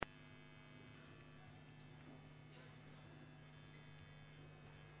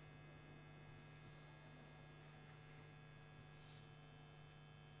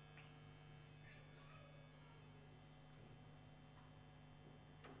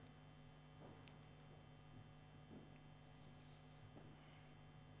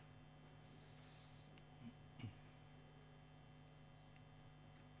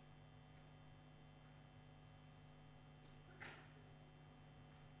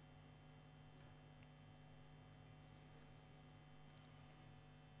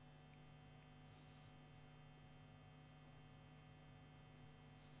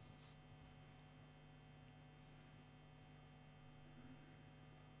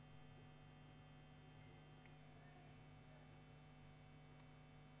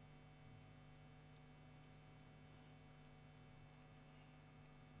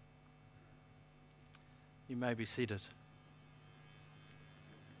You may be seated.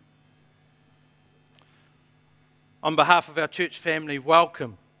 On behalf of our church family,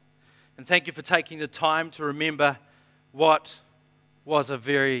 welcome. And thank you for taking the time to remember what was a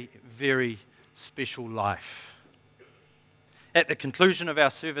very, very special life. At the conclusion of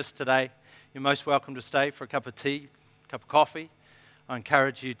our service today, you're most welcome to stay for a cup of tea, a cup of coffee. I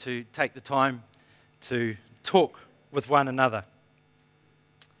encourage you to take the time to talk with one another.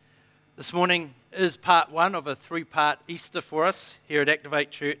 This morning is part one of a three-part Easter for us here at Activate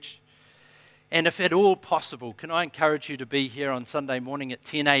Church. And if at all possible, can I encourage you to be here on Sunday morning at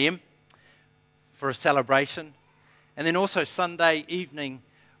 10 a.m. for a celebration. And then also Sunday evening,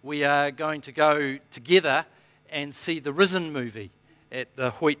 we are going to go together and see the Risen movie at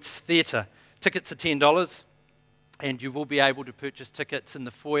the Hoyts Theatre. Tickets are $10, and you will be able to purchase tickets in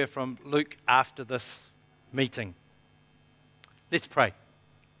the foyer from Luke after this meeting. Let's pray.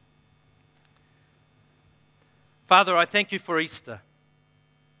 Father, I thank you for Easter.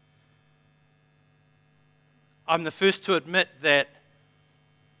 I'm the first to admit that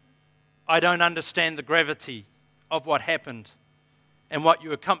I don't understand the gravity of what happened and what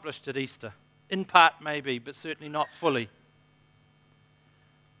you accomplished at Easter. In part, maybe, but certainly not fully.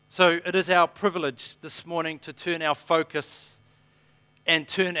 So it is our privilege this morning to turn our focus and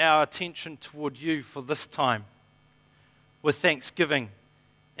turn our attention toward you for this time with thanksgiving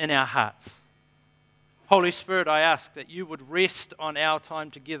in our hearts. Holy Spirit, I ask that you would rest on our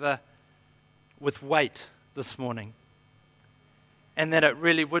time together with weight this morning, and that it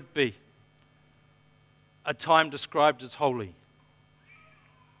really would be a time described as holy.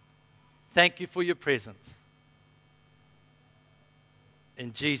 Thank you for your presence.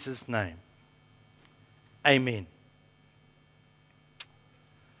 In Jesus' name, amen.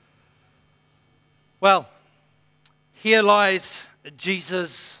 Well, here lies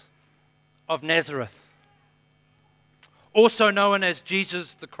Jesus of Nazareth, also known as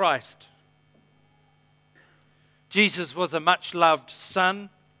Jesus the Christ. Jesus was a much-loved son,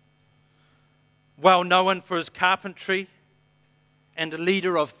 well known for his carpentry, and a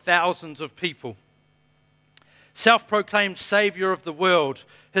leader of thousands of people. Self-proclaimed Saviour of the world,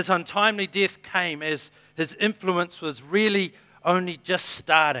 his untimely death came as his influence was really only just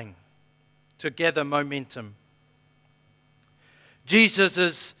starting to gather momentum.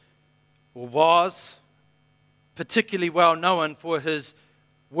 Jesus was particularly well known for his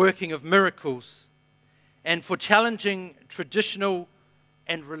working of miracles and for challenging traditional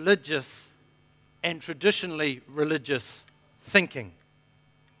and religious and traditionally religious thinking.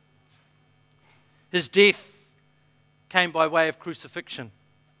 His death came by way of crucifixion.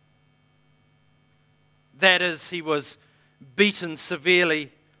 That is, he was beaten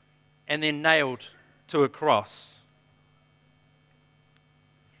severely and then nailed to a cross.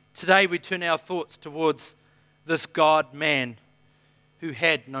 Today we turn our thoughts towards this God-man who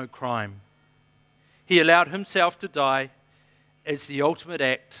had no crime. He allowed himself to die as the ultimate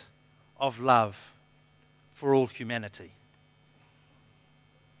act of love for all humanity.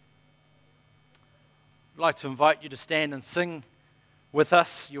 I'd like to invite you to stand and sing with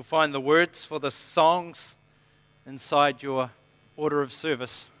us. You'll find the words for the songs inside your order of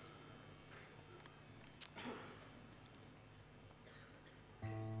service.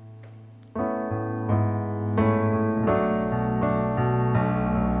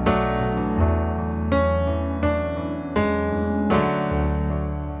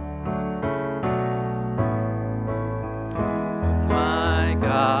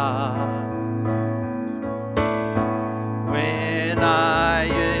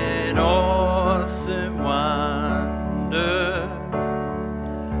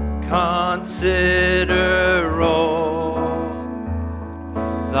 Consider all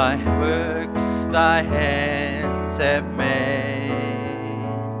thy works thy hands have made.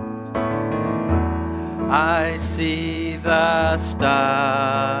 I see the stars,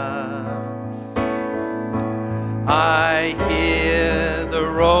 I hear the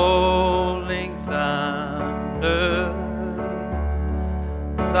rolling thunder,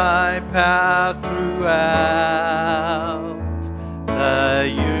 thy power throughout the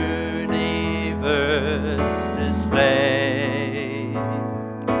universe displayed.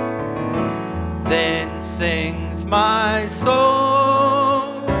 Then sings my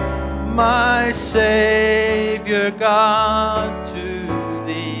soul, my Savior God, to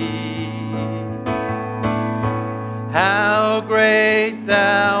thee. How great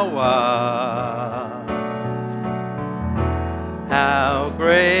thou art, how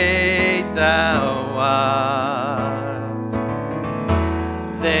great thou art.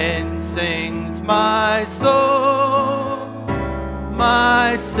 Then sings my soul,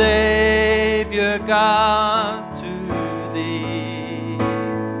 my Savior God,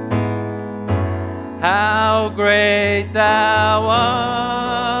 how great thou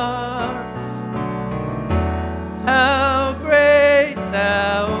art, how great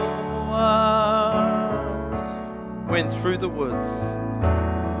thou art. When through the woods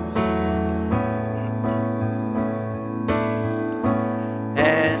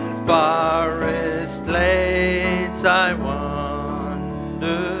and forest glades I wander,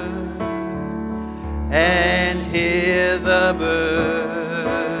 and hear the birds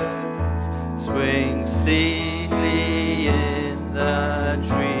swing seedly in the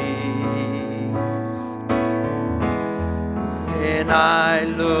trees. And I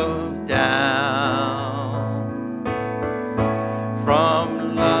look down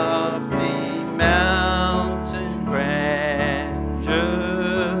from lofty mountain grandeur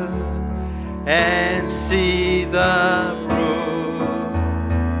and see the brook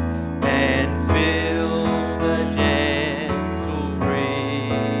and feel the gentle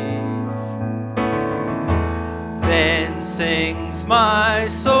breeze. Then sings my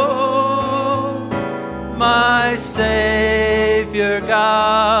soul, my Savior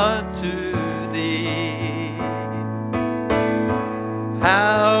God, to thee.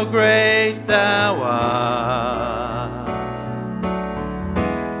 How great thou art,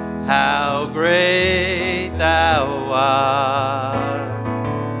 how great thou art.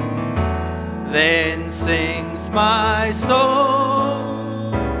 Then sings my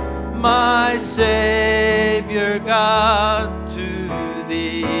soul, my Savior God, to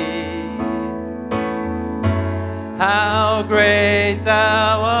thee. How great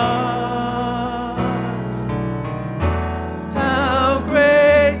thou art, how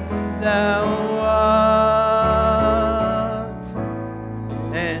great thou art.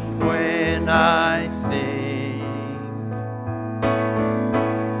 And when I think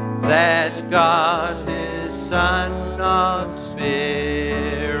that God his Son not sparing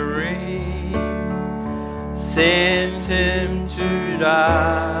sent him to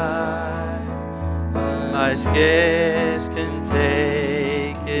die, I scarce can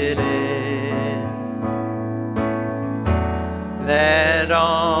take it in, that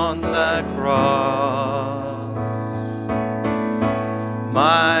on the cross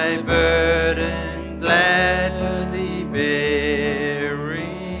my burden gladly bearing,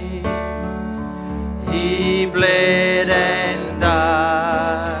 he bled and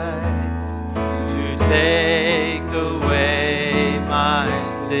died to take away my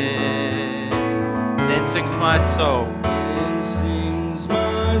sin. Then sings my soul, Then sings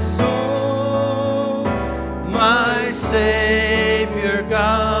my soul, my Savior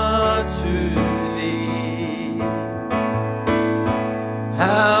God, to thee.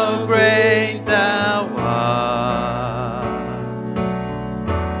 How great thou art,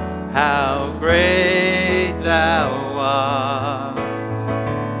 how great thou art.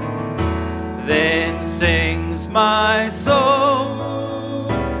 Then sings my soul,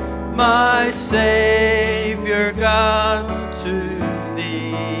 my Savior God, to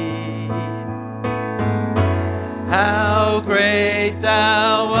thee. How great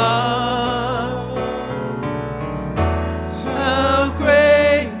thou art, how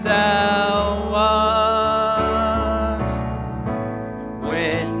great thou art.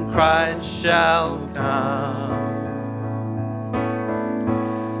 When Christ shall come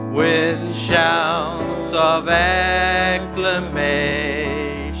with shouts of acclamation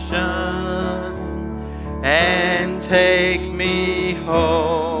and take me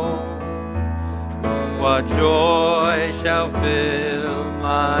home, what joy shall fill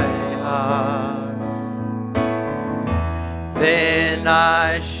my heart. Then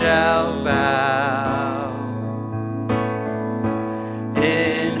I shall bow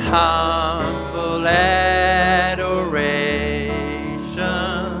in humble adoration,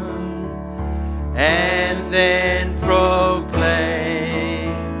 and then proclaim,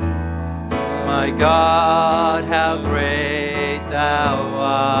 my God, how great thou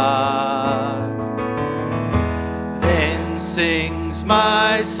art. Then sings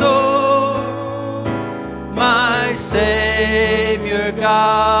my soul, my Savior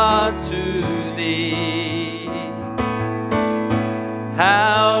God, to thee.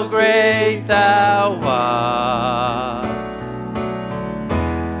 How great thou art,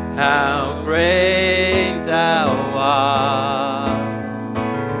 how great thou art.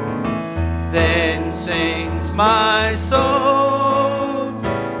 Then sings my soul,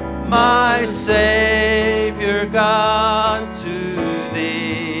 my Savior God, to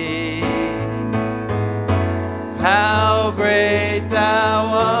thee. How great thou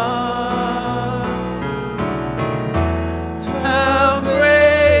art, how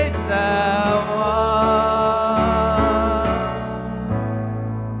great thou art.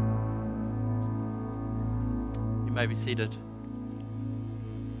 may be seated.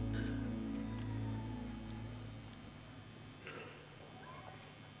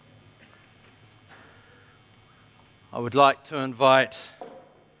 I would like to invite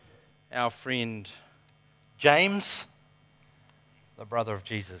our friend James, the brother of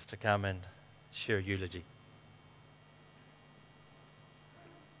Jesus, to come and share a eulogy.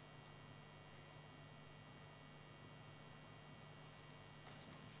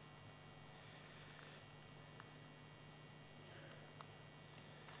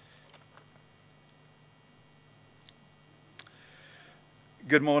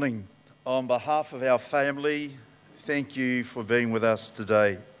 Good morning. On behalf of our family, thank you for being with us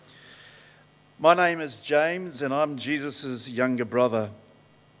today. My name is James and I'm Jesus' younger brother.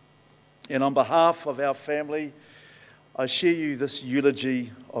 And on behalf of our family, I share you this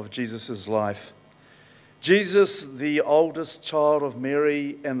eulogy of Jesus' life. Jesus, the oldest child of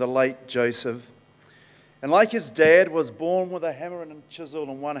Mary and the late Joseph, and like his dad, was born with a hammer and a chisel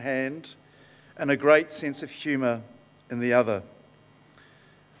in one hand and a great sense of humour in the other.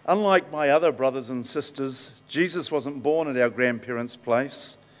 Unlike my other brothers and sisters, Jesus wasn't born at our grandparents'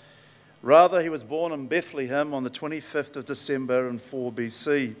 place. Rather, he was born in Bethlehem on the 25th of December in 4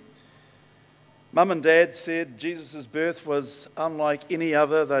 BC. Mum and Dad said Jesus' birth was unlike any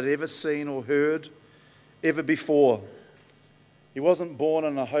other they'd ever seen or heard ever before. He wasn't born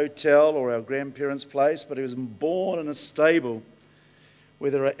in a hotel or our grandparents' place, but he was born in a stable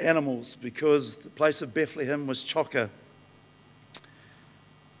where there are animals, because the place of Bethlehem was chocker.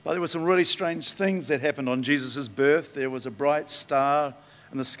 But there were some really strange things that happened on Jesus' birth. There was a bright star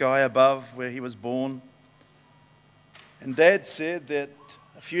in the sky above where he was born. And Dad said that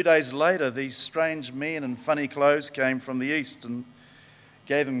a few days later, these strange men in funny clothes came from the east and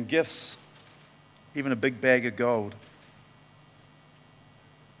gave him gifts, even a big bag of gold.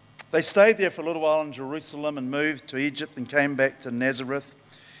 They stayed there for a little while in Jerusalem and moved to Egypt and came back to Nazareth.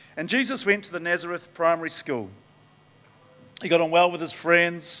 And Jesus went to the Nazareth primary school. He got on well with his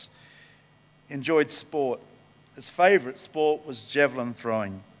friends, enjoyed sport. His favourite sport was javelin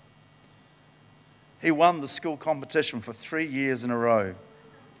throwing. He won the school competition for 3 years in a row.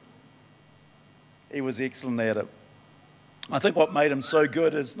 He was excellent at it. I think what made him so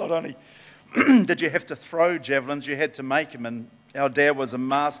good is not only did you have to throw javelins, you had to make them. And our dad was a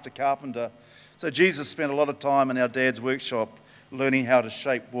master carpenter. So Jesus spent a lot of time in our dad's workshop learning how to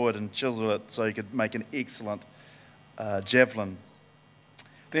shape wood and chisel it so he could make an excellent javelin.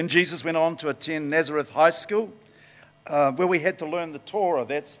 Then Jesus went on to attend Nazareth High School, where we had to learn the Torah.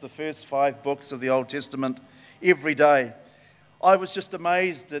 That's the first 5 books of the Old Testament every day. I was just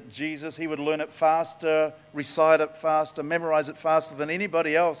amazed at Jesus. He would learn it faster, recite it faster, memorize it faster than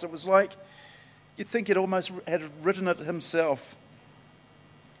anybody else. It was like you'd think he'd almost had written it himself.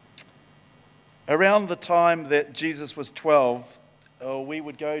 Around the time that Jesus was 12, we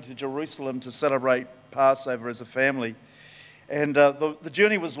would go to Jerusalem to celebrate Passover as a family. And the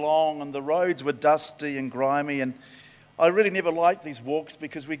journey was long and the roads were dusty and grimy, and I really never liked these walks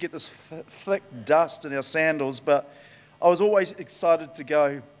because we get this thick dust in our sandals, but I was always excited to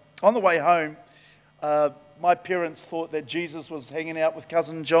go. On the way home, my parents thought that Jesus was hanging out with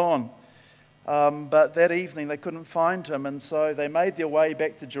cousin John, but that evening they couldn't find him, and so they made their way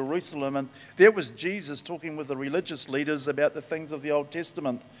back to Jerusalem, and there was Jesus talking with the religious leaders about the things of the Old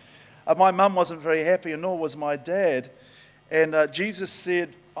Testament. My mum wasn't very happy, and nor was my dad. And Jesus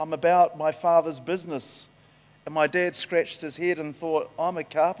said, "I'm about my Father's business." And my dad scratched his head and thought, "I'm a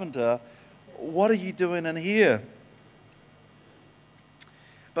carpenter. What are you doing in here?"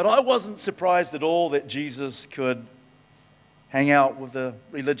 But I wasn't surprised at all that Jesus could hang out with the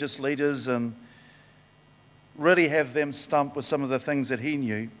religious leaders and really have them stumped with some of the things that he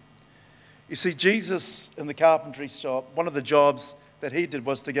knew. You see, Jesus in the carpentry shop, one of the jobs that he did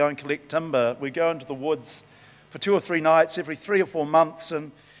was to go and collect timber. We'd go into the woods for 2 or 3 nights every 3 or 4 months,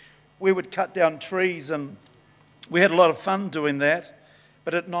 and we would cut down trees, and we had a lot of fun doing that.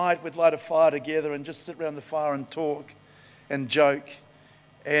 But at night we'd light a fire together and just sit around the fire and talk and joke.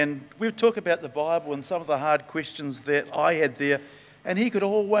 And we would talk about the Bible and some of the hard questions that I had there, and he could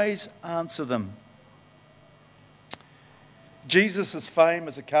always answer them. Jesus' fame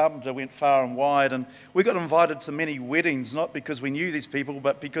as a carpenter went far and wide, and we got invited to many weddings, not because we knew these people,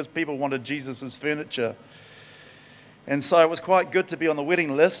 but because people wanted Jesus' furniture. And so it was quite good to be on the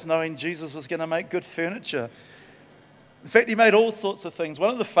wedding list, knowing Jesus was going to make good furniture. In fact, he made all sorts of things. One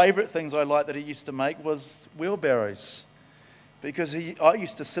of the favourite things I liked that he used to make was wheelbarrows, because I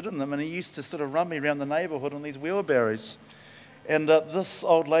used to sit in them, and he used to sort of run me around the neighbourhood on these wheelbarrows. And this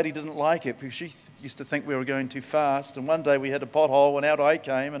old lady didn't like it because she used to think we were going too fast. And one day we had a pothole and out I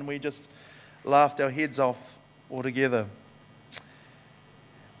came, and we just laughed our heads off altogether.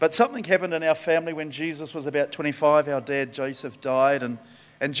 But something happened in our family when Jesus was about 25. Our dad, Joseph, died, and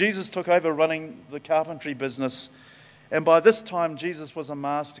Jesus took over running the carpentry business. And by this time, Jesus was a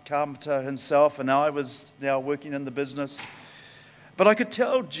master carpenter himself, and I was now working in the business. But I could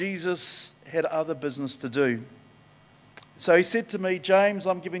tell Jesus had other business to do. So he said to me, James,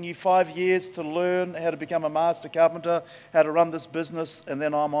 I'm giving you 5 years to learn how to become a master carpenter, how to run this business, and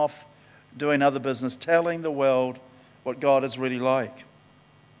then I'm off doing other business, telling the world what God is really like.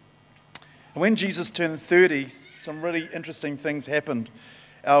 And when Jesus turned 30, some really interesting things happened.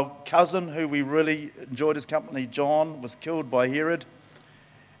 Our cousin, who we really enjoyed his company, John, was killed by Herod,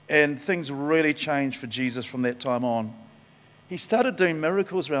 and things really changed for Jesus from that time on. He started doing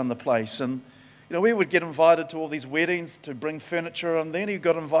miracles around the place, and we would get invited to all these weddings to bring furniture, and then he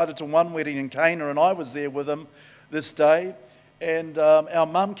got invited to one wedding in Cana, and I was there with him this day, and our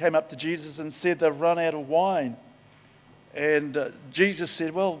mum came up to Jesus and said they've run out of wine, and Jesus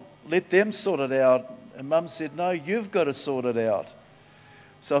said, well, let them sort it out, and Mum said, no, you've got to sort it out.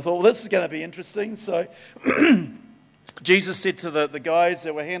 So I thought, well, this is going to be interesting. So Jesus said to the guys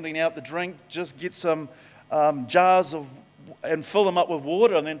that were handing out the drink, just get some jars and fill them up with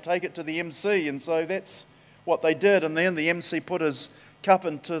water and then take it to the MC. And so that's what they did. And then the MC put his cup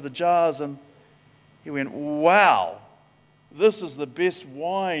into the jars and he went, wow, this is the best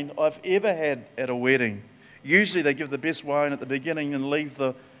wine I've ever had at a wedding. Usually they give the best wine at the beginning and leave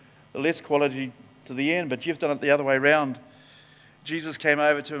the less quality to the end, but you've done it the other way around. Jesus came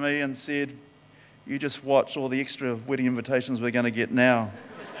over to me and said, you just watch all the extra wedding invitations we're going to get now.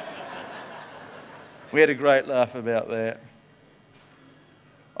 We had a great laugh about that.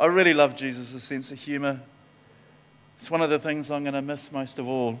 I really love Jesus' sense of humour. It's one of the things I'm going to miss most of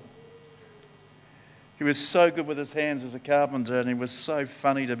all. He was so good with his hands as a carpenter, and he was so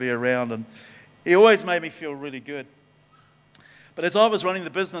funny to be around, and he always made me feel really good. But as I was running the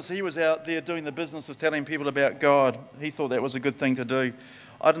business, he was out there doing the business of telling people about God. He thought that was a good thing to do.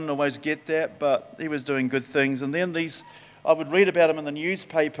 I didn't always get that, but he was doing good things. And then I would read about him in the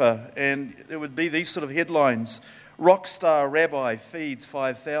newspaper, and there would be these sort of headlines: rock star rabbi feeds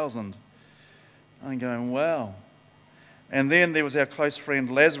 5,000. I'm going, wow. And then there was our close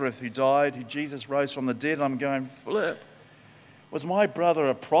friend Lazarus who died, who Jesus rose from the dead. And I'm going, flip. Was my brother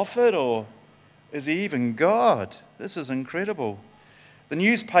a prophet, or is he even God? This is incredible. The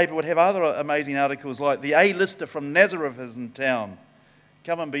newspaper would have other amazing articles like the A-lister from Nazareth is in town.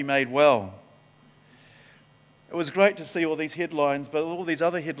 Come and be made well. It was great to see all these headlines, but all these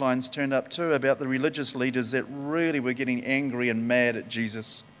other headlines turned up too about the religious leaders that really were getting angry and mad at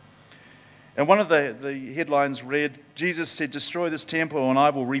Jesus. And one of the headlines read, Jesus said, destroy this temple and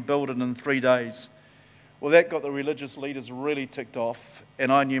I will rebuild it in 3 days. Well, that got the religious leaders really ticked off,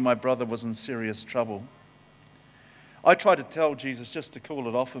 and I knew my brother was in serious trouble. I tried to tell Jesus just to cool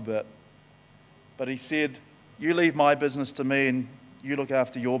it off a bit, but he said, you leave my business to me and you look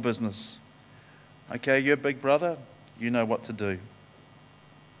after your business. Okay, you're big brother, you know what to do.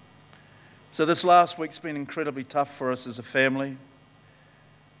 So this last week's been incredibly tough for us as a family.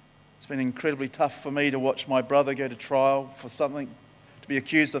 It's been incredibly tough for me to watch my brother go to trial for something, to be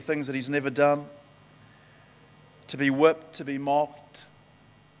accused of things that he's never done, to be whipped, to be mocked,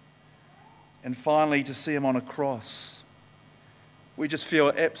 and finally to see him on a cross. We just feel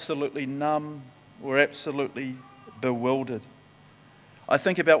absolutely numb. We're absolutely bewildered. I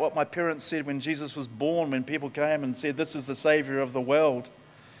think about what my parents said when Jesus was born, when people came and said, this is the Saviour of the world.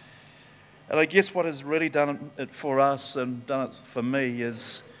 And I guess what has really done it for us and done it for me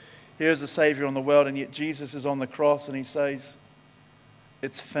is, here's the Saviour on the world, and yet Jesus is on the cross and he says,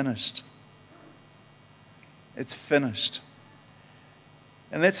 it's finished. It's finished.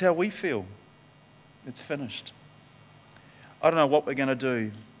 And that's how we feel. It's finished. I don't know what we're going to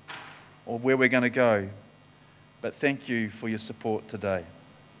do or where we're going to go, but thank you for your support today.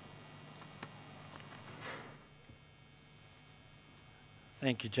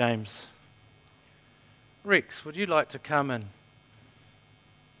 Thank you, James. Rex, would you like to come and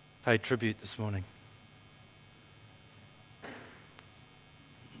pay tribute this morning?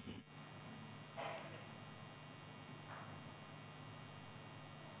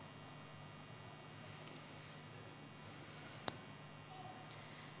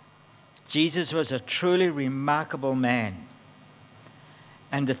 Jesus was a truly remarkable man.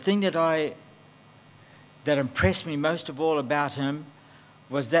 And the thing that impressed me most of all about him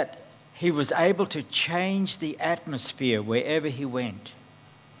was that he was able to change the atmosphere wherever he went.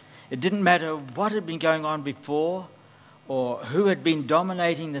 It didn't matter what had been going on before or who had been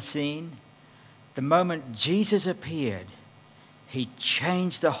dominating the scene. The moment Jesus appeared, he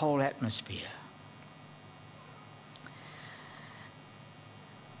changed the whole atmosphere.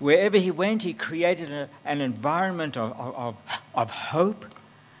 Wherever he went, he created an environment of hope,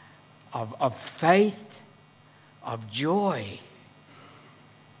 of faith, of joy.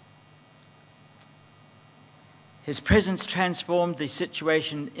 His presence transformed the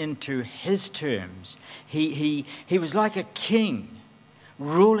situation into his terms. He was like a king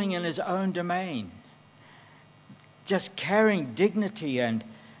ruling in his own domain, just carrying dignity and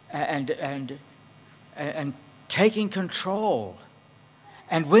taking control.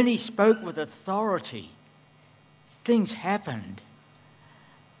 And when he spoke with authority, things happened.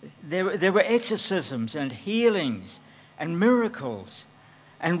 There were exorcisms and healings and miracles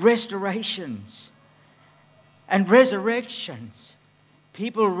and restorations and resurrections.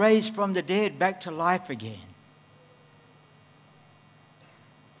 People raised from the dead back to life again.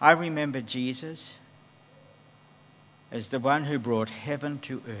 I remember Jesus as the one who brought heaven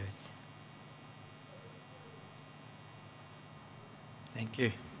to earth. Thank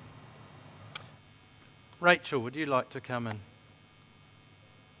you. Rachel, would you like to come and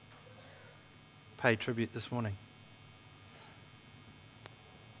pay tribute this morning?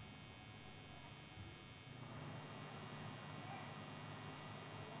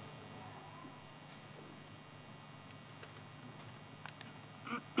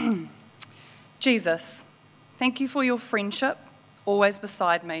 Jesus, thank you for your friendship, always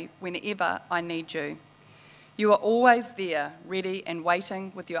beside me whenever I need you. You are always there, ready and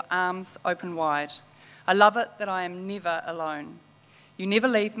waiting with your arms open wide. I love it that I am never alone. You never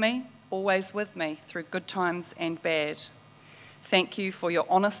leave me, always with me through good times and bad. Thank you for your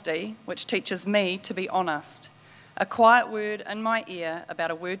honesty, which teaches me to be honest. A quiet word in my ear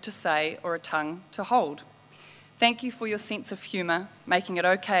about a word to say or a tongue to hold. Thank you for your sense of humour, making it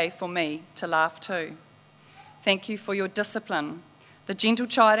okay for me to laugh too. Thank you for your discipline, the gentle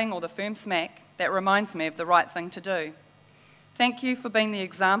chiding or the firm smack that reminds me of the right thing to do. Thank you for being the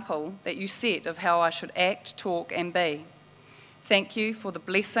example that you set of how I should act, talk and be. Thank you for the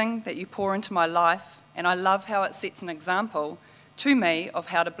blessing that you pour into my life, and I love how it sets an example to me of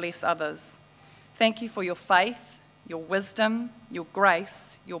how to bless others. Thank you for your faith, your wisdom, your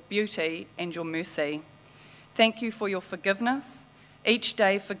grace, your beauty and your mercy. Thank you for your forgiveness, each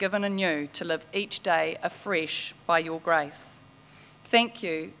day forgiven anew to live each day afresh by your grace. Thank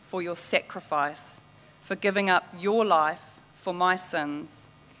you for your sacrifice, for giving up your life for my sins,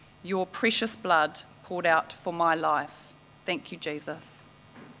 your precious blood poured out for my life. Thank you, Jesus.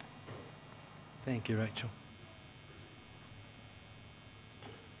 Thank you, Rachel.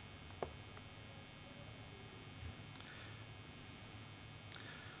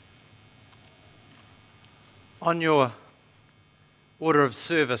 On your order of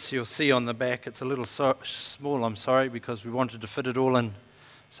service, you'll see on the back, it's a little small, I'm sorry, because we wanted to fit it all in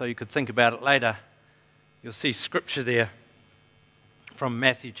so you could think about it later. You'll see scripture there from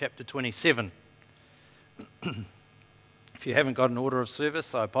Matthew chapter 27. If you haven't got an order of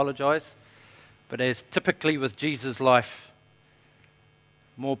service, I apologise. But as typically with Jesus' life,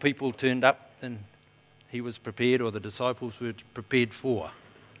 more people turned up than he was prepared or the disciples were prepared for.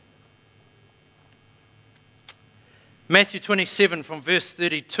 Matthew 27 from verse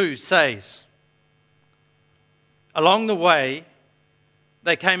 32 says, along the way,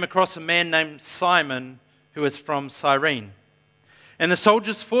 they came across a man named Simon who was from Cyrene. And the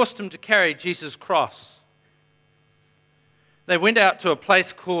soldiers forced him to carry Jesus' cross. They went out to a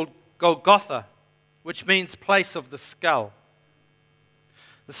place called Golgotha, which means place of the skull.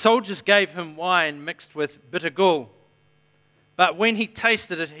 The soldiers gave him wine mixed with bitter gall, but when he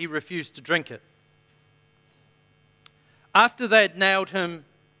tasted it, he refused to drink it. After they had nailed him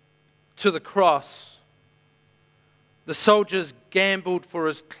to the cross, the soldiers gambled for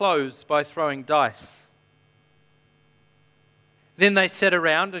his clothes by throwing dice. Then they sat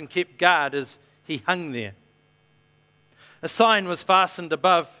around and kept guard as he hung there. A sign was fastened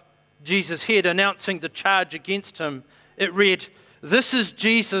above Jesus' head announcing the charge against him. It read, "This is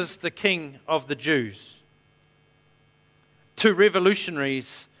Jesus, the King of the Jews." 2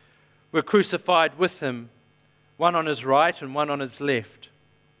 revolutionaries were crucified with him, one on his right and one on his left.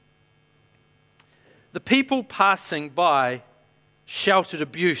 The people passing by shouted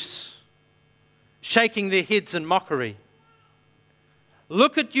abuse, shaking their heads in mockery.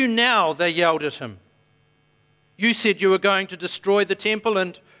 "Look at you now," they yelled at him. "You said you were going to destroy the temple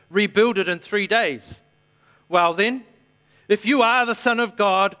and rebuild it in 3 days. Well then, if you are the Son of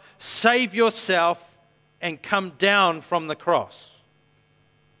God, save yourself and come down from the cross."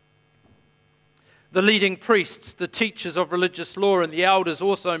 The leading priests, the teachers of religious law, and the elders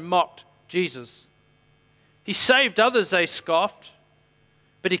also mocked Jesus. "He saved others," they scoffed,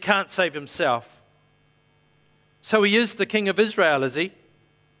 "but he can't save himself. So he is the King of Israel, is he?"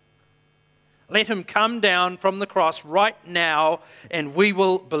 Let him come down from the cross right now, and we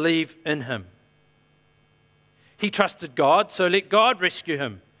will believe in him. He trusted God, so let God rescue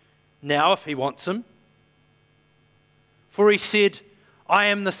him now if he wants him. For he said, I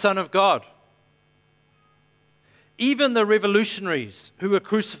am the Son of God. Even the revolutionaries who were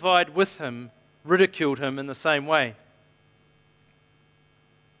crucified with him ridiculed him in the same way.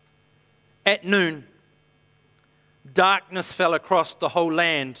 At noon, darkness fell across the whole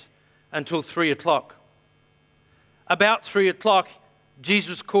land until 3 o'clock. About 3 o'clock,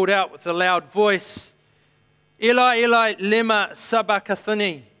 Jesus called out with a loud voice, Eli, Eli, lema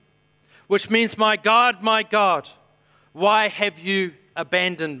sabachthani, which means, my God, why have you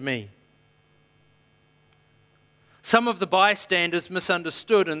abandoned me? Some of the bystanders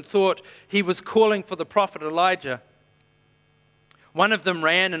misunderstood and thought he was calling for the prophet Elijah. One of them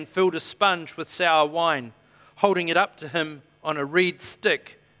ran and filled a sponge with sour wine, holding it up to him on a reed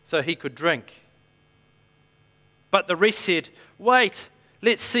stick so he could drink. But the rest said, wait,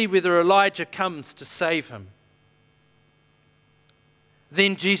 let's see whether Elijah comes to save him.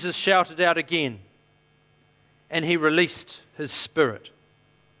 Then Jesus shouted out again, and he released his spirit.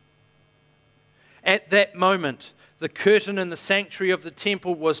 At that moment, the curtain in the sanctuary of the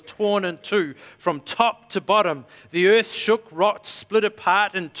temple was torn in two from top to bottom. The earth shook, rocks split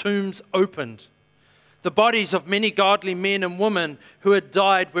apart, and tombs opened. The bodies of many godly men and women who had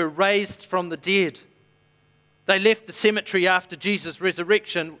died were raised from the dead. They left the cemetery after Jesus'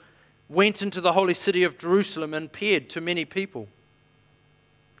 resurrection, went into the holy city of Jerusalem, and appeared to many people.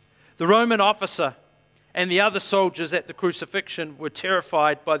 The Roman officer and the other soldiers at the crucifixion were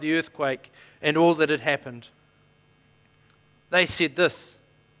terrified by the earthquake and all that had happened. They said this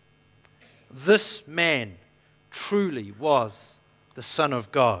man truly was the Son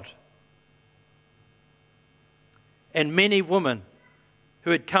of God. And many women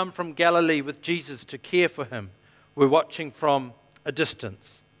who had come from Galilee with Jesus to care for him were watching from a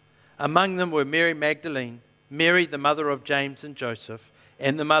distance. Among them were Mary Magdalene, Mary the mother of James and Joseph,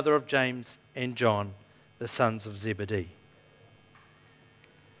 and the mother of James and John, the sons of Zebedee.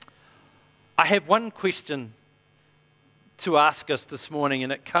 I have one question to ask us this morning,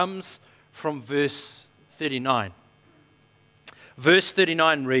 and it comes from verse 39. Verse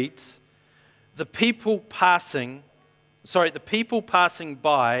 39 reads, The people passing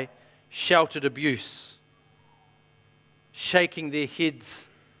by shouted abuse, shaking their heads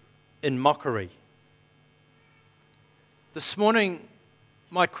in mockery. This morning,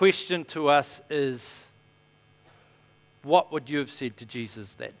 my question to us is, what would you have said to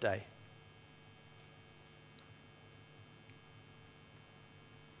Jesus that day?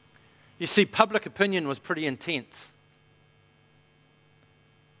 You see, public opinion was pretty intense.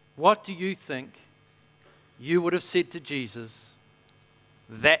 What do you think you would have said to Jesus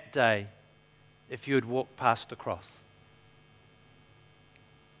that day if you had walked past the cross?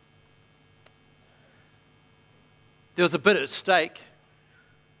 There was a bit at stake.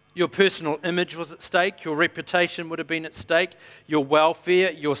 Your personal image was at stake. Your reputation would have been at stake. Your welfare,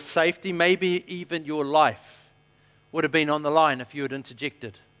 your safety, maybe even your life would have been on the line if you had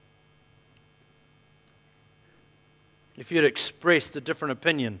interjected. If you had expressed a different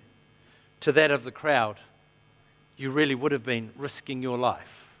opinion to that of the crowd, you really would have been risking your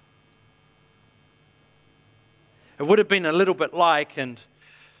life. It would have been a little bit like, and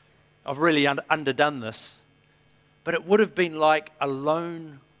I've really underdone this, but it would have been like a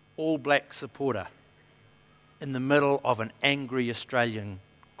lone All Black supporter in the middle of an angry Australian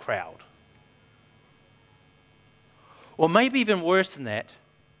crowd. Or maybe even worse than that,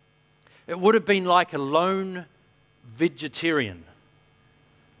 it would have been like a lone vegetarian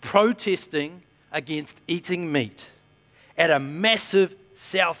protesting against eating meat at a massive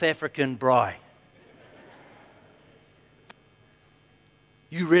South African braai.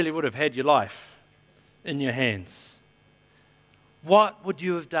 You really would have had your life in your hands. What would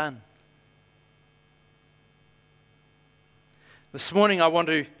you have done? This morning I want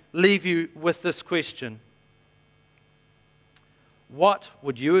to leave you with this question. What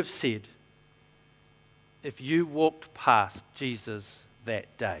would you have said if you walked past Jesus that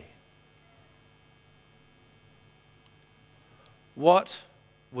day? What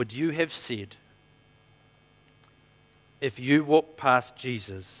would you have said if you walked past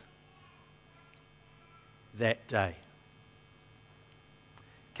Jesus that day?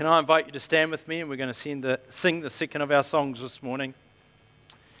 Can I invite you to stand with me, and we're going to sing the second of our songs this morning.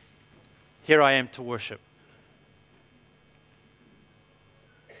 Here I Am to Worship.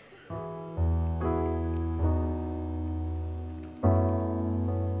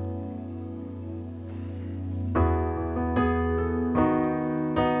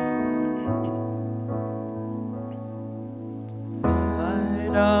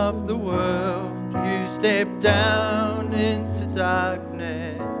 step down into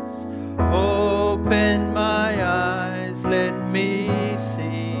darkness. Open my eyes, let me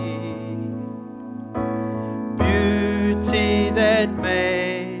see beauty that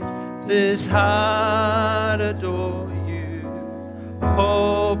made this heart adore you.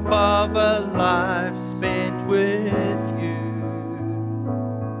 Hope of a life spent with you.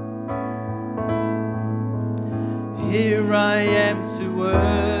 Here I am to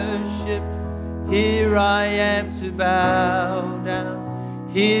worship, here I am to bow down,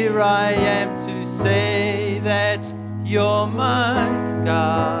 here I am to say that you're my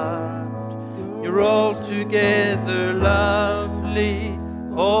God. You're altogether lovely,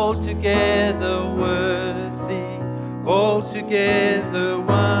 altogether worthy, altogether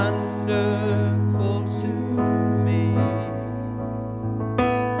wonderful to me.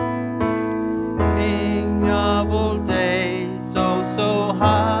 King of all days, oh so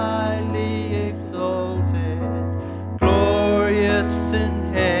highly exalted, glorious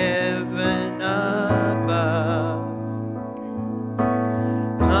in heaven above.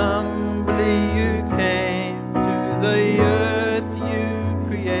 Humbly you came to the earth you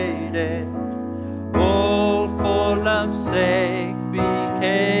created, all for love's sake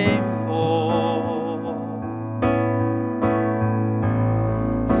became poor.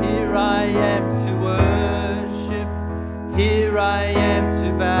 Here I am to worship, here I am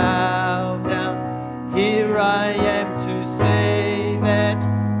to bow down, here I am to say that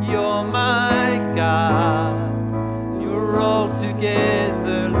you're my God. You're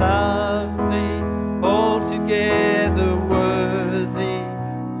altogether lovely, altogether worthy,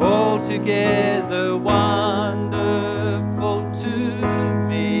 altogether wonderful to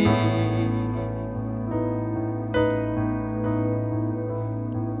me.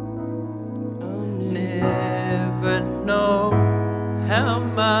 I'll never know how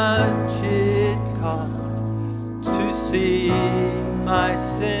much it cost to see my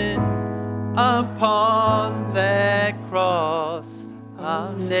sin upon that cross.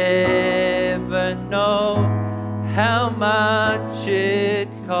 I'll never know how much it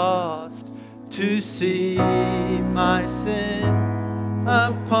cost to see my sin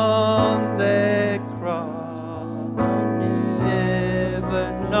upon that cross. I'll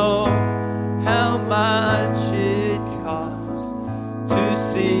never know how much it cost to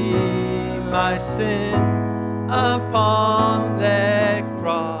see my sin upon that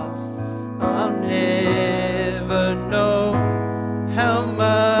cross. I'll never know how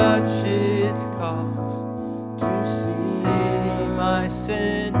much it cost to see my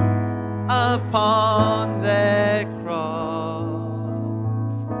sin upon that cross.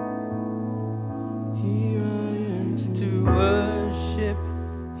 Here I am to worship,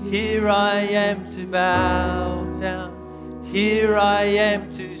 here I am to bow down, here I am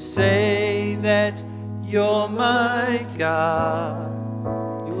to say that you're my God.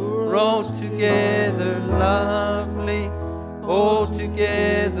 You're altogether lovely,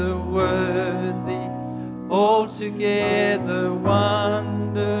 altogether worthy, altogether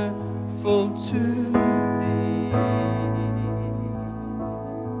wonderful to me.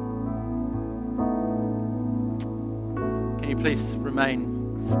 Can you please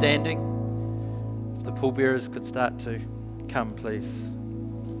remain standing? If the pallbearers could start to come, please.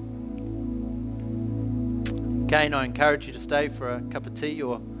 Again, I encourage you to stay for a cup of tea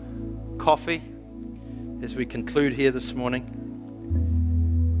or coffee as we conclude here this morning.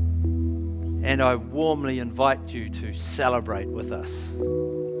 And I warmly invite you to celebrate with us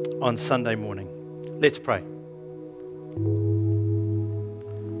on Sunday morning. Let's pray.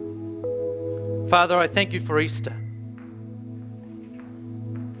 Father, I thank you for Easter.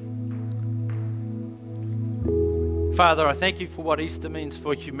 Father, I thank you for what Easter means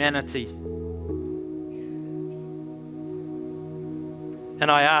for humanity. And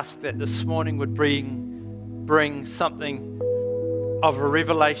I ask that this morning would bring something of a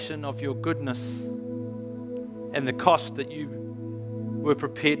revelation of your goodness and the cost that you were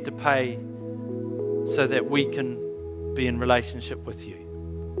prepared to pay so that we can be in relationship with you.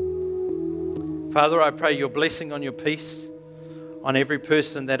 Father, I pray your blessing on your peace on every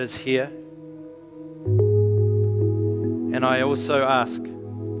person that is here. And I also ask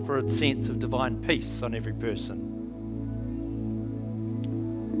for a sense of divine peace on every person.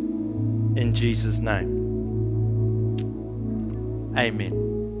 In Jesus' name. Amen.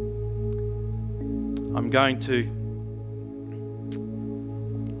 I'm going to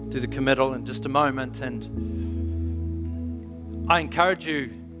do the committal in just a moment, and I encourage you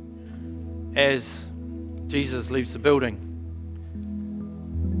as Jesus leaves the building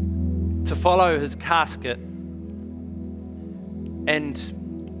to follow his casket and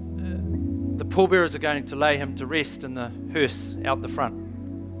the pallbearers are going to lay him to rest in the hearse out the front.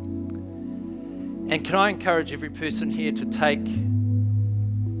 And can I encourage every person here to take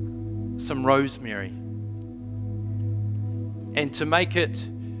some rosemary and to make it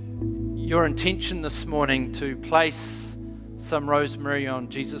your intention this morning to place some rosemary on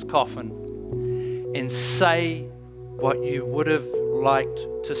Jesus' coffin and say what you would have liked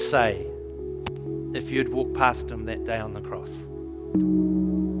to say if you'd walked past him that day on the cross.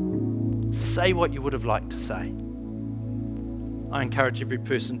 Say what you would have liked to say. I encourage every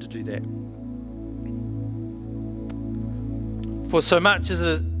person to do that. For so much as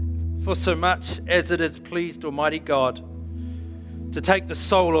it has pleased Almighty God to take the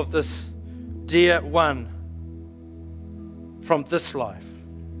soul of this dear one from this life,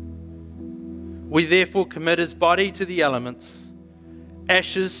 we therefore commit his body to the elements,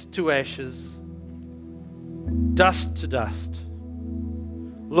 ashes to ashes, dust to dust,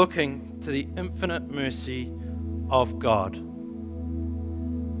 looking to the infinite mercy of God.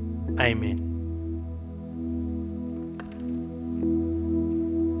 Amen.